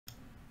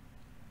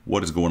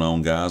What is going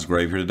on, guys?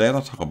 Grave here. Today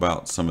I'll talk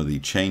about some of the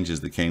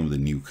changes that came with the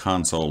new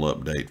console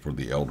update for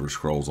the Elder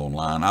Scrolls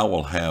Online. I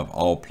will have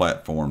all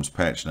platforms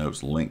patch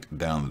notes linked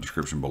down in the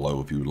description below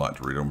if you would like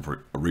to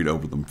read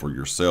over them for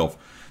yourself.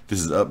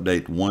 This is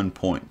update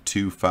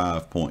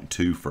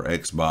 1.25.2 for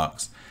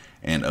Xbox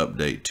and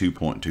update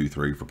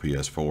 2.23 for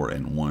PS4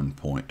 and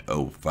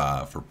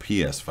 1.05 for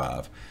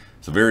PS5.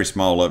 It's a very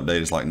small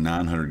update. It's like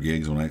 900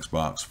 gigs on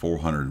Xbox,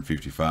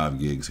 455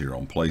 gigs here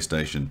on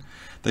PlayStation.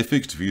 They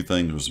fixed a few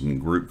things with some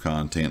group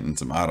content and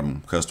some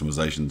item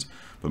customizations,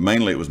 but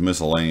mainly it was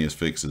miscellaneous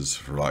fixes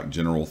for like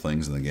general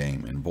things in the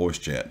game and voice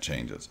chat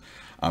changes.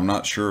 I'm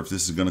not sure if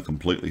this is going to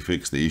completely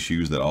fix the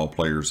issues that all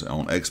players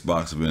on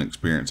Xbox have been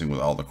experiencing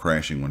with all the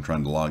crashing when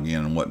trying to log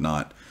in and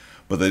whatnot,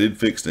 but they did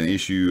fix an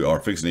issue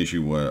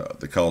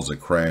that caused a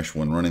crash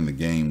when running the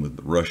game with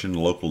Russian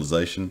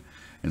localization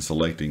and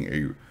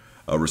selecting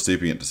a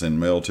recipient to send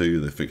mail to.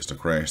 They fixed a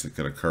crash that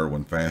could occur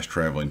when fast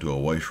traveling to a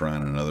way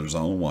shrine in another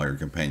zone while your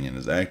companion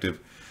is active.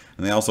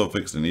 And they also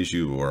fixed an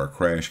issue where a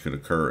crash could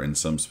occur in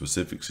some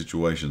specific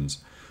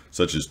situations,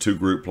 such as two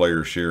group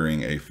players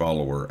sharing a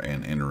follower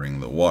and entering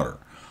the water.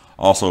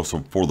 Also,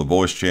 for the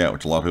voice chat,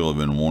 which a lot of people have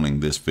been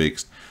wanting this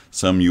fixed,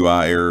 some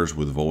UI errors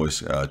with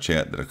voice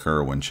chat that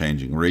occur when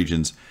changing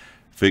regions.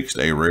 Fixed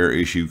a rare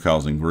issue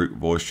causing group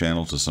voice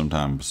channels to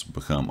sometimes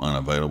become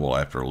unavailable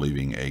after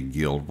leaving a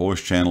guild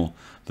voice channel.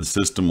 The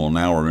system will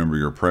now remember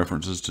your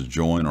preferences to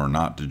join or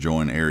not to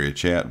join area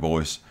chat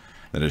voice,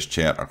 that is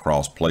chat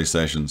across play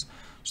sessions.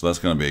 So that's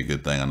going to be a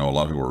good thing. I know a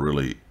lot of people were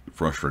really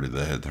frustrated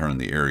they had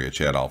turned the area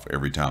chat off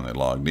every time they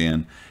logged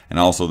in. And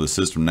also the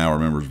system now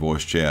remembers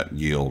voice chat,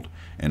 guild,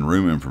 and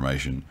room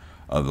information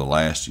of the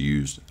last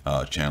used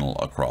channel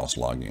across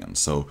logins.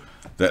 So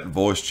that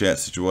voice chat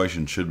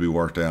situation should be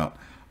worked out.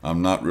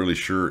 I'm not really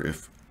sure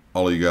if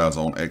all of you guys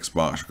on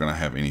Xbox are going to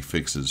have any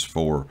fixes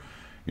for,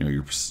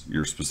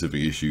 your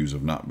specific issues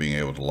of not being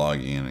able to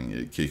log in and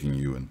it kicking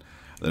you. And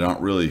they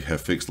don't really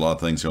have fixed a lot of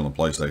things here on the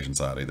PlayStation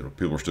side either.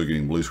 People are still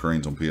getting blue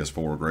screens on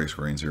PS4, gray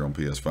screens here on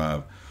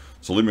PS5.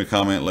 So leave me a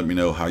comment. Let me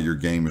know how your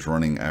game is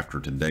running after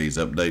today's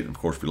update. And of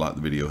course, if you like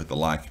the video, hit the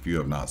like. If you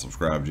have not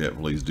subscribed yet,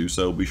 please do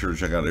so. Be sure to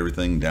check out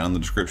everything down in the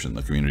description,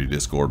 the community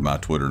Discord, my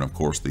Twitter, and of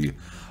course the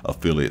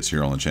affiliates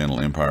here on the channel,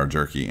 Empire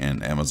Jerky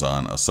and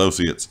Amazon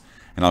Associates.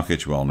 And I'll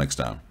catch you all next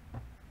time.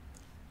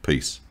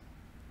 Peace.